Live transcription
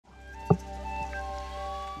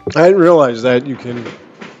I didn't realize that you can.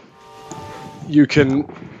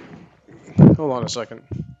 Hold on a second.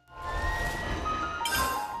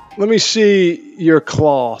 Let me see your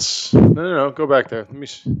class. No. Go back there. Let me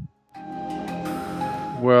see.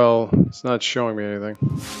 Well, it's not showing me anything.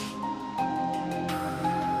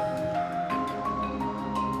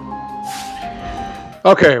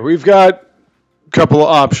 Okay, we've got a couple of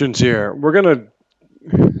options here. We're gonna.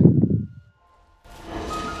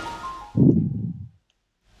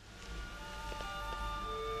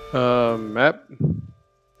 Map.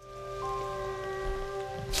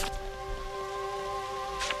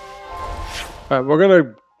 Alright, we're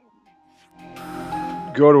gonna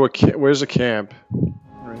go to a camp. Where's a camp?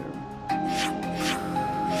 Right here.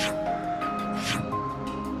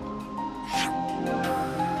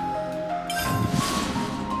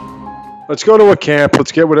 Let's go to a camp.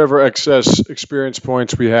 Let's get whatever excess experience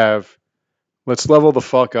points we have. Let's level the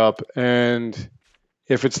fuck up. And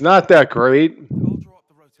if it's not that great, I'll draw up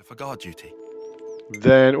the rota for guard duty.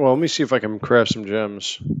 then, well, let me see if I can craft some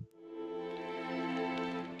gems.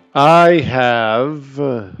 I have,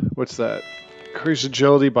 what's that? Increase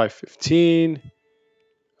agility by 15.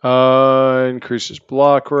 Increases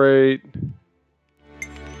block rate.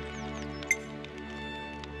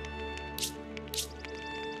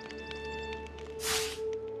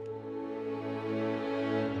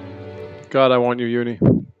 God, I want you, Uni.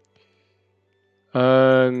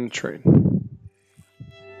 And train.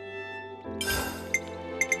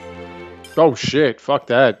 Oh shit, fuck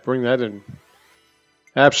that. Bring that in.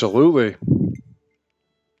 Absolutely.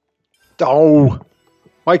 Oh.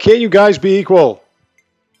 Why can't you guys be equal?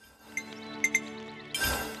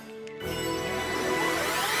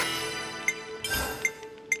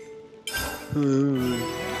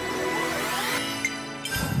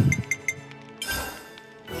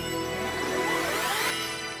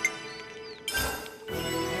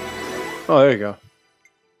 Oh, there you go.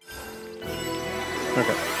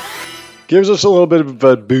 Okay. Gives us a little bit of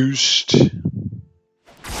a boost.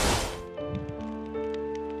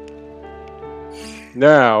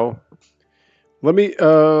 Now, let me,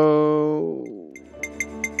 we'll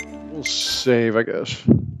save, I guess.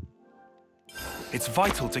 It's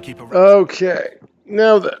vital to keep a... Okay.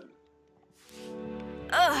 Now then.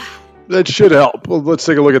 That should help. Well, let's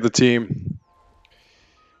take a look at the team.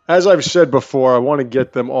 As I've said before, I want to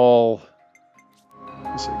get them all...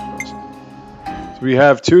 Let's see. So we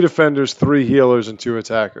have 2 defenders, 3 healers, and 2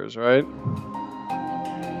 attackers, right?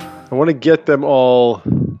 I want to get them all...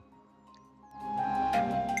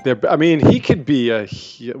 I mean, he could be a...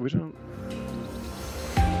 We don't...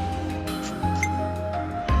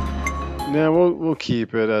 No, we'll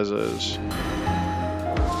keep it as is.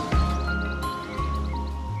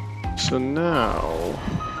 So now...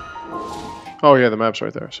 Oh yeah, the map's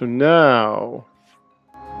right there. So now...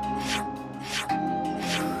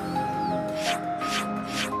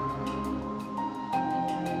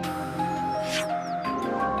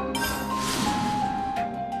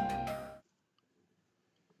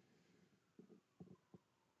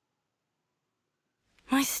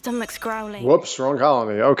 My stomach's growling. Whoops, wrong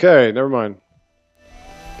colony. Okay, never mind.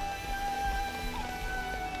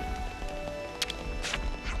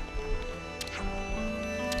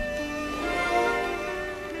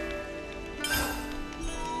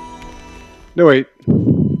 No, wait.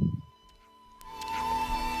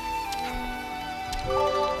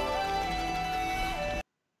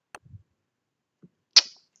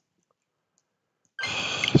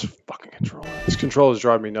 This fucking controller. This controller is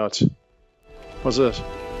driving me nuts. What's this?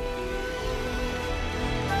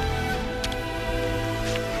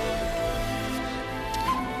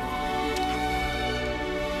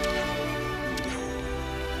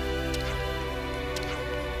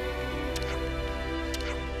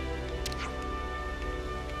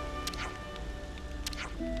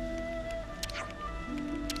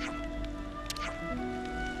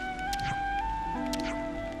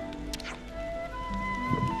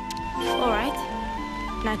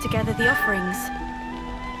 Now to gather the offerings.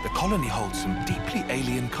 The colony holds some deeply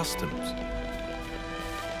alien customs.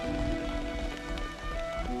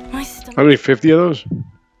 My stomach. How many? 50 of those?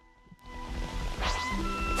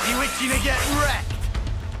 You itching to get wrecked?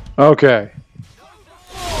 Okay.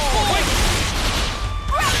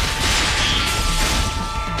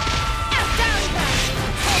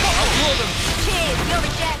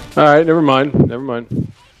 Alright, never mind. Never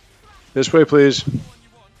mind. This way, please.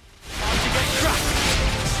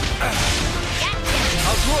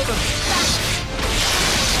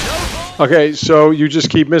 Okay, so you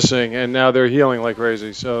just keep missing, and now they're healing like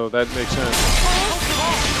crazy, so that makes sense.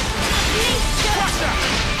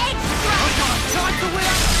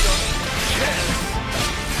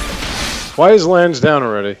 Why is Lands down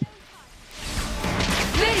already?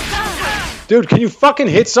 Dude, can you fucking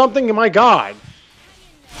hit something? My God.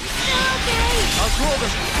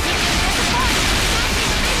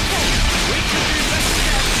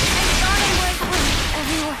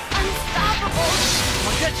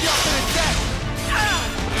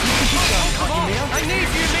 I need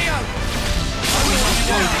you, Leo!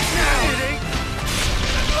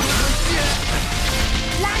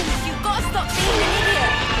 Lance, you've got to stop being an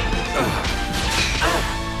idiot.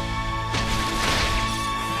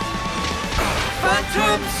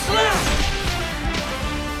 Phantom Slap!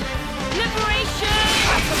 Liberation!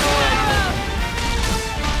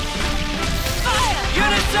 Fire!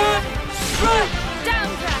 Unison! Strike!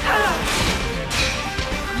 Downdraft!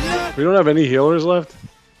 We don't have any healers left?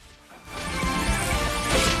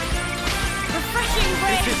 Refreshing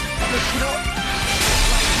break!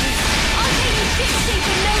 I'll take you shit deep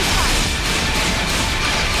in no time.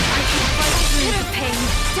 I can fight through the pain.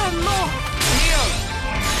 Done more. Leo!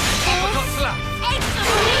 Uppercut slap!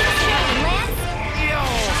 Exclamation! Lance! Yo!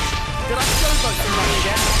 Did I showboat somebody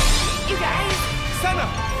again? You guys! Senna!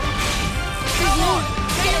 Come on!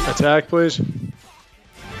 Get him! Attack, please. I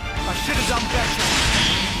should have done better.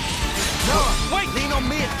 No, wait! Lean on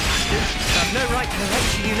me, I've no right to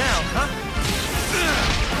lecture you now, huh?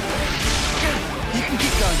 You can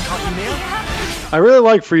keep going, can't you, Neil? I really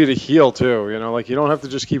like for you to heal too, you know, like you don't have to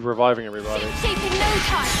just keep reviving everybody. Shape in no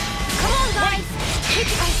time. Come on, guys! I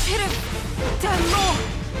should have done more.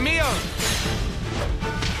 Mio!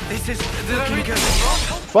 This is looking good.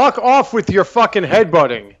 Fuck off with your fucking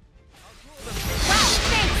headbutting. Wow,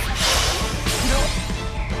 thanks.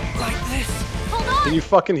 Like this. Hold on. Can you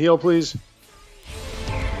fucking heal, please?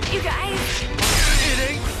 You guys.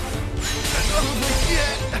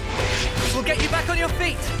 We'll get you back on your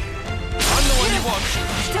feet. I'm the one you want.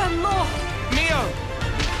 Done more. Mio!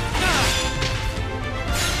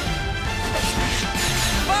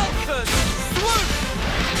 Falcon! Swoop!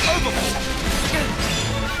 Overhaul!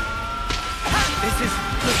 This is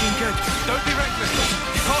looking good. Don't be reckless.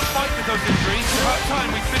 You can't fight with those injuries. It's about time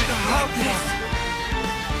we finish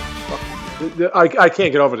like this. I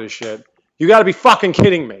can't get over this shit. You gotta be fucking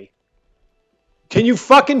kidding me. Can you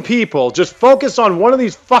fucking people just focus on one of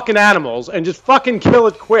these fucking animals and just fucking kill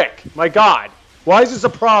it quick? My God. Why is this a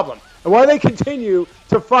problem? And why do they continue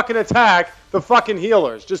to fucking attack the fucking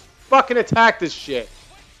healers? Just fucking attack this shit.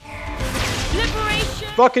 Liberation.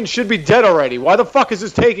 Fucking should be dead already. Why the fuck is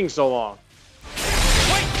this taking so long?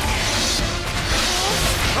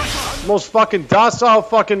 Most fucking docile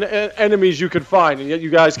fucking enemies you could find, and yet you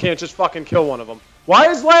guys can't just fucking kill one of them. Why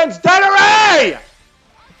is Lance dead already?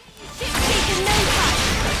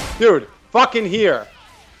 Dude, fucking here.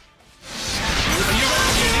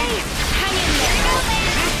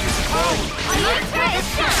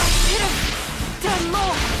 Done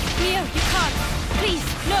more. Leo, you can't. Please,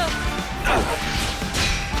 no.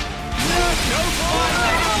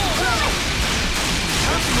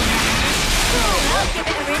 I'll give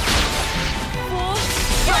it a rip.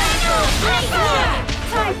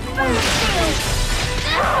 Typhoon field.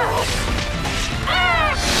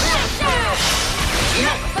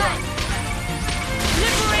 Not back.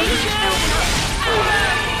 Liberation.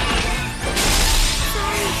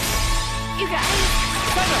 Sorry. You guys.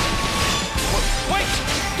 Wait!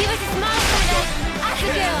 Give us a smile for that.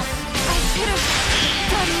 Abigail. I should have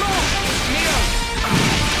done more. Mio!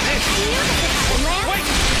 This! Wait!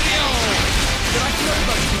 Mio! Did I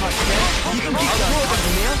showboat too much again? You can keep going,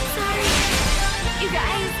 Sorry. You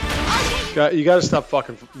guys. Okay. You gotta stop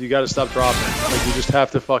fucking. You gotta stop dropping. Like you just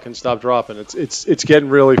have to fucking stop dropping. It's getting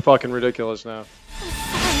really fucking ridiculous now.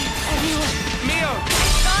 Mio!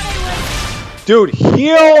 Dude,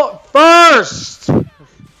 heal first. Santa,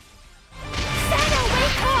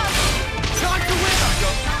 wake up! Time to win!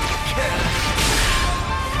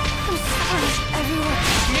 I'm sorry, everyone.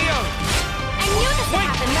 Mio! I knew this would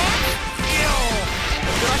happen, man. Mio!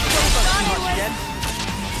 Did I showboat too much again?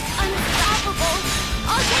 Unstoppable.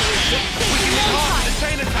 I'll get you shit We in can no half the time.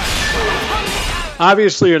 chain attack!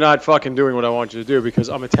 Obviously, you're not fucking doing what I want you to do because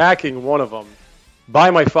I'm attacking one of them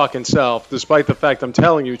by my fucking self, despite the fact I'm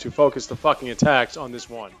telling you to focus the fucking attacks on this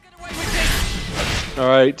one. All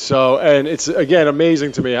right, so, and it's, again,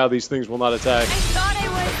 amazing to me how these things will not attack. I thought I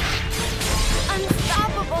was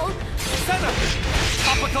unstoppable. Senna!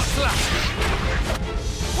 Uppercut slap!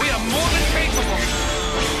 We are more than capable!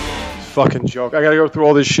 Fucking joke. I gotta go through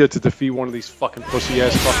all this shit to defeat one of these fucking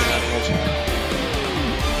pussy-ass fucking animals.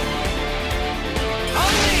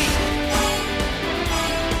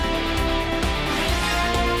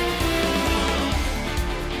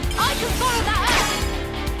 I can follow that up.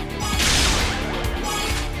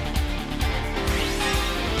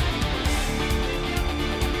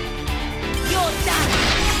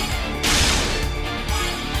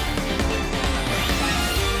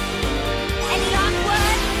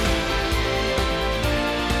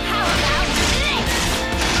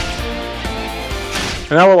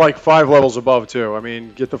 And now we're like 5 levels above too. I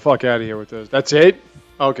mean, get the fuck out of here with this. That's it?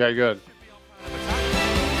 Okay, good.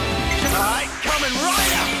 Alright, coming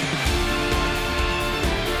right up!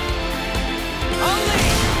 Only!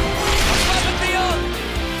 Above and beyond!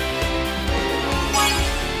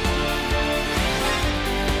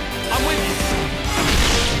 I'm with you!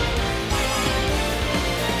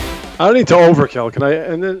 I don't need to overkill. Can I?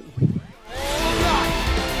 And then,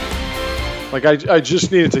 like, I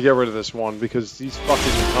just needed to get rid of this one because these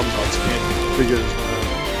fucking cum nuts can't figure this one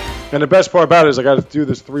out. And the best part about it is I got to do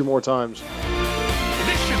this 3 more times. This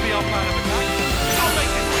should be our plan of attack. I'll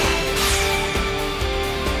make it!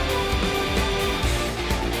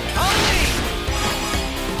 Only!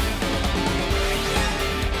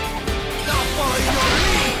 I'll follow your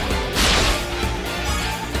lead!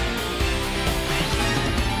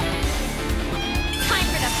 Time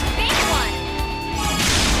for the big one.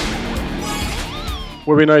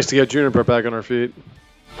 Would be nice to get Juniper back on her feet.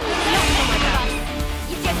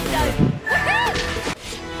 You just don't.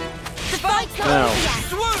 The fight's going Now. here.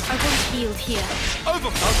 I want healed here.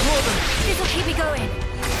 Over! I'll draw them! This'll keep me going.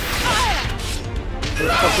 Fire! What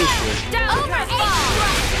the fuck is this? Down over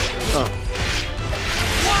Oh.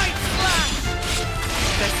 White flash!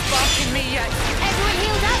 They're sparking me yet! Everyone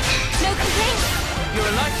healed up? No complaints? You're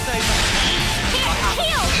a lifesaver! Heal! Am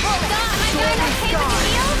I going okay with the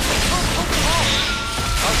heal?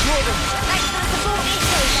 I'll draw them! Like possible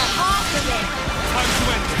issues for half of it. Time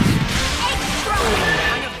to end it! Extra!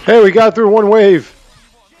 Hey, we got through 1 wave.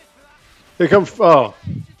 They come. Oh,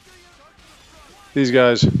 these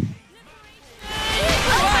guys. I'll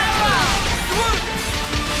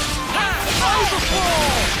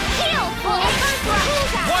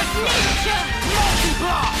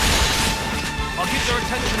keep their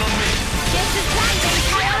attention on me. Just as planned, baby.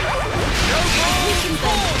 No ball! You can go.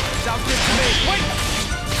 Sounds good to me. Wait!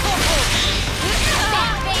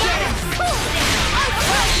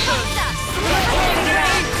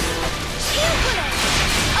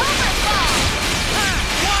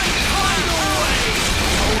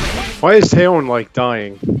 Why is Taeon like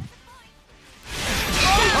dying?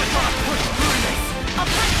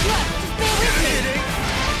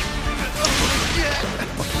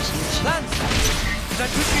 Lance, did I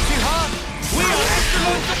push you too hard? We are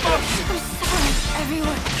echelons above you.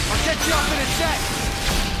 Everyone. I'll get you up in a sec.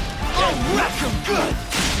 Oh, wreck 'em good.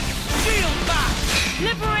 Shield back.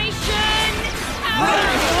 Liberation!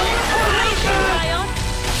 Lion!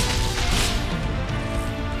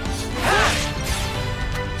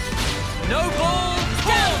 Noble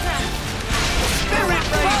Delta. Spirit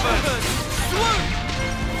Ravens. Swoop.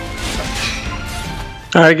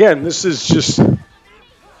 All right, again, this is just.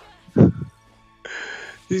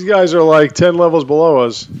 These guys are like 10 levels below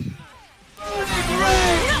us. Not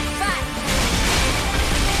back!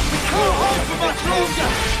 Go home for much longer.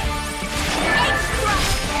 Extra!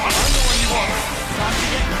 I'm the one you want. Time to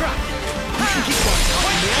get cracked. You can keep going.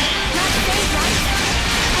 Not safe, right?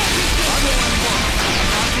 I'm the one you want.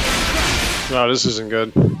 Time to get cracked. No, this isn't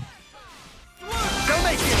good. Don't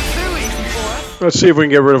make it too easy for us. Let's see if we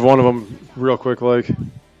can get rid of one of them real quick, like.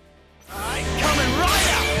 Alright, coming right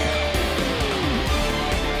up.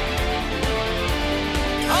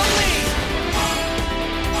 Only.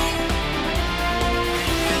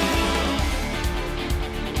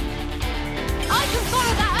 I can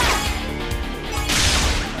follow that up!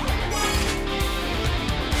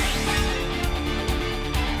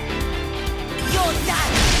 You're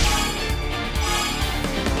done!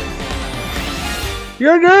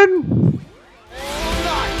 You're done. All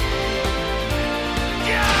night.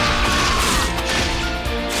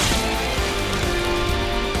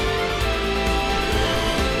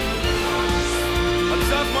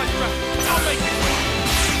 Observe my strength. I'll make it.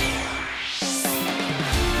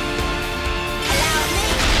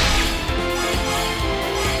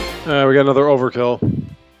 Allow me! We got another overkill.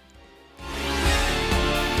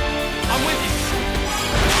 I'm with you.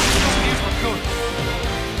 Don't use my good.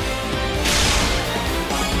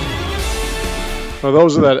 Oh,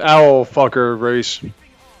 those are that owl fucker race.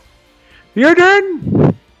 You're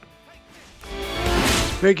done.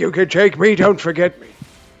 Think you can take me? Don't forget me.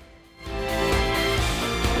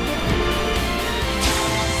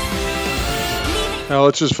 Now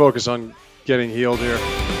let's just focus on getting healed here.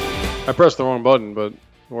 I pressed the wrong button, but it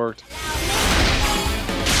worked.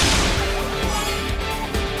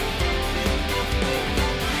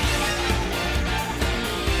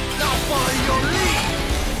 I'll follow your lead.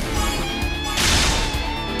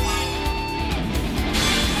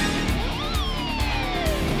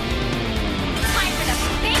 Time for the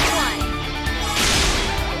big one!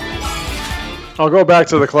 I'll go back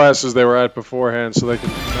to the classes they were at beforehand so they can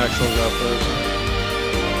max those out first.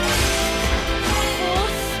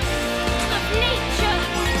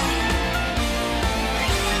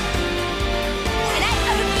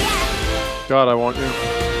 God, I want you.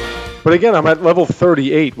 But again, I'm at level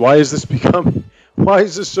 38. Why is this become... Why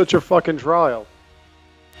is this such a fucking trial?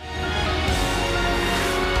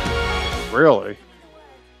 Really?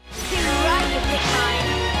 Too right, you pick mine.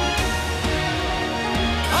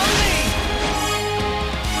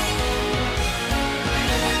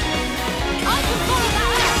 I can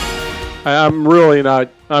follow that. I'm really not...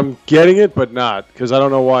 I'm getting it, but not. Because I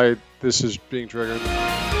don't know why this is being triggered. You're done.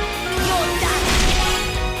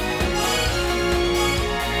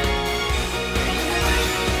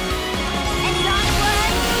 Any last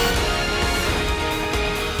words?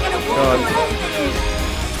 Gonna walk God. all over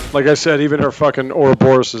you. Like I said, even her fucking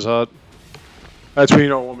Ouroboros is hot. That's when you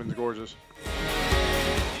know a woman's gorgeous.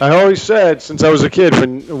 I always said, since I was a kid,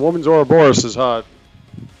 when a woman's Ouroboros is hot.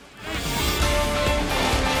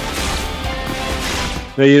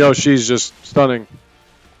 Now you know she's just stunning.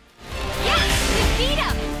 Yes, defeat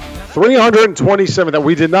him. 327. That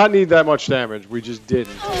we did not need that much damage. We just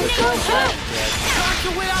didn't. Time to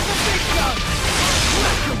win out the big gun.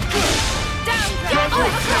 Down,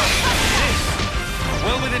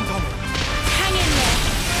 Well within tolerance. hang in there.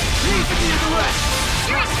 Leave to be the rest.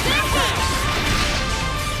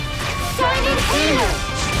 Turn it here.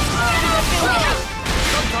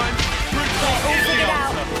 Sometimes brute force is the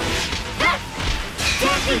answer.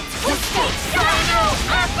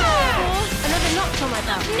 Another notch on my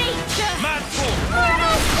belt. Nature. Mad force.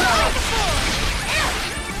 Brutal strike.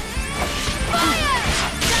 Fire.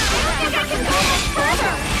 I don't think I can go much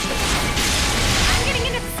further. I'm getting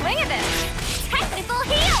into the swing of this. Technical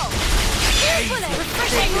heal. Earfully.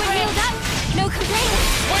 Refreshing when healed up. No complaints.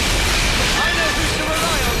 I know who to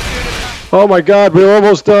rely on during attack. Oh my God, we're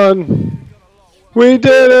almost done. We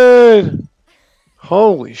did it!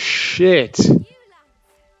 Holy shit.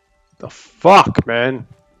 The fuck, man.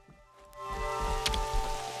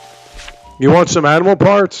 You want some animal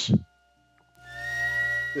parts?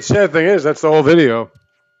 The sad thing is, that's the whole video.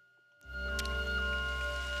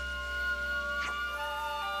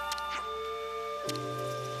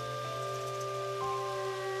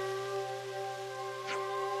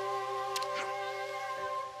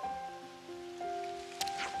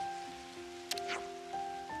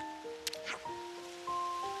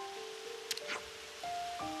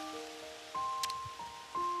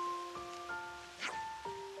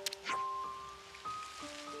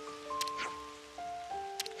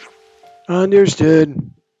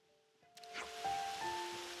 Understood.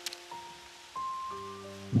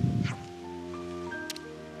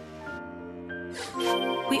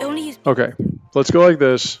 We only use. Okay, let's go like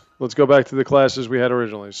this. Let's go back to the classes we had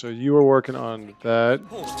originally. So you were working on that.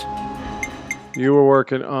 You were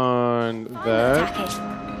working on that.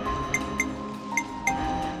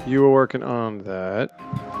 You were working on that.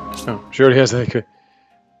 Oh, she already has that.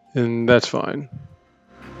 And that's fine.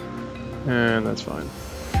 And that's fine.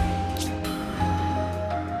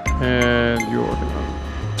 And you're working on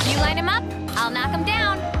it. You line him up, I'll knock him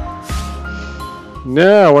down.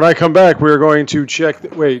 Now, when I come back, we're going to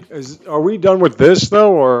check. Wait, are we done with this,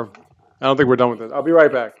 though? Or I don't think we're done with it. I'll be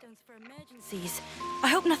right back. For emergencies. I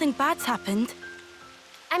hope nothing bad's happened.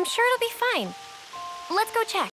 I'm sure it'll be fine. Let's go check.